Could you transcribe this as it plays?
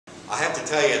I have to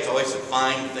tell you, it's always a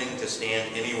fine thing to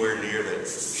stand anywhere near the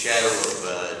shadow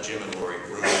of Jim and Lori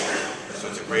Bruno. So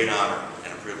it's a great honor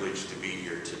and a privilege to be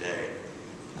here today.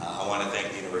 I want to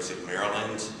thank the University of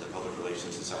Maryland, the Public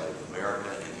Relations Society of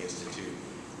America, and the Institute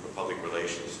for Public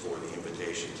Relations for the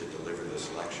invitation to deliver this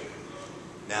lecture.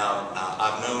 Now,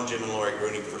 I've known Jim and Lori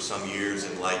Bruno for some years,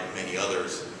 and like many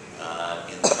others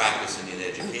in practice and in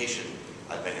education,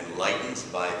 I've been enlightened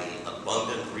by the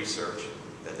abundant research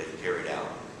that they've carried out.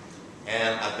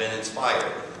 And I've been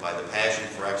inspired by the passion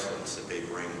for excellence that they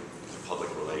bring to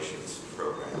public relations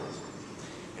programs.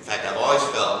 In fact, I've always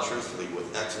felt, truthfully,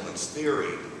 with excellence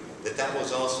theory, that that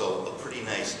was also a pretty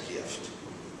nice gift.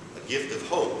 A gift of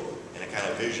hope and a kind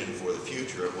of vision for the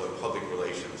future of what public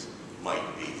relations might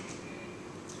be.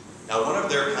 Now, one of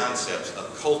their concepts, a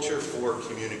culture for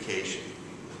communication,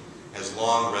 has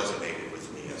long resonated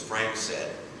with me. As Frank said,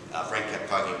 Frank kept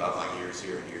talking about my years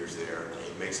here and years there.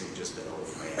 It makes him just an old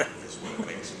man, is what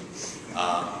it makes him.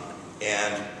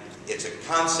 And it's a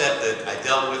concept that I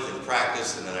dealt with in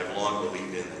practice and that I've long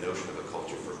believed in, the notion of a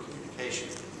culture for communication.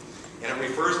 And it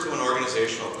refers to an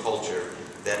organizational culture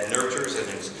that nurtures and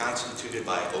is constituted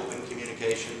by open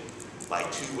communication, by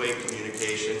two-way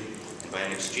communication, and by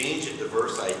an exchange of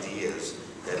diverse ideas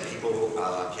that people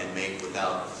can make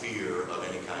without fear of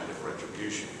any kind of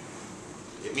retribution.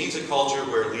 It means a culture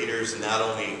where leaders not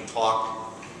only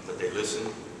talk, but they listen,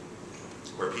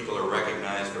 where people are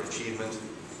recognized for achievement,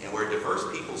 and where diverse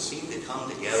people seem to come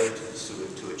together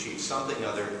to achieve something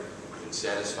other than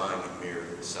satisfying mere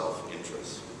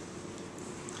self-interest.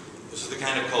 This is the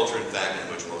kind of culture, in fact,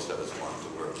 in which most of us want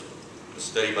to work. A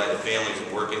study by the Families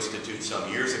and Work Institute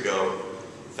some years ago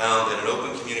found that an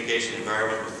open communication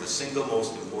environment was the single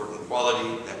most important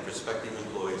quality that prospective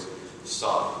employees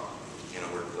sought in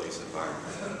a workplace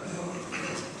environment.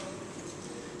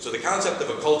 So the concept of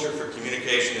a culture for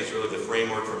communication is really the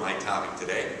framework for my topic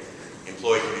today.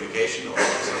 Employee communication, or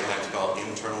sometimes called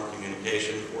internal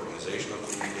communication, organizational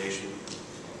communication.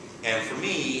 And for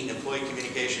me, employee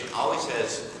communication always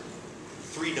has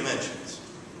three dimensions,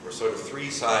 or sort of three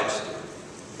sides to it.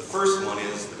 The first one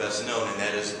is the best known, and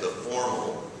that is the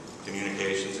formal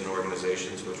communications in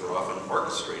organizations, which are often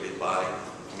orchestrated by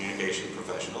communication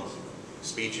professionals,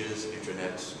 speeches,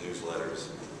 intranets, newsletters,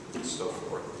 and so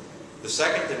forth. The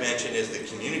second dimension is the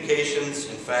communications,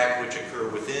 in fact, which occur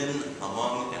within,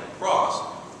 among, and across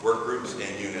work groups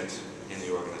and units in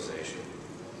the organization.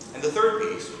 And the third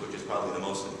piece, which is probably the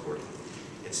most important,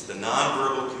 it's the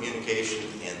nonverbal communication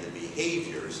and the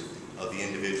behaviors of the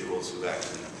individuals who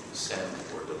actually send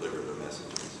or deliver the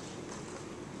messages.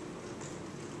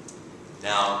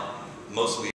 Now, mostly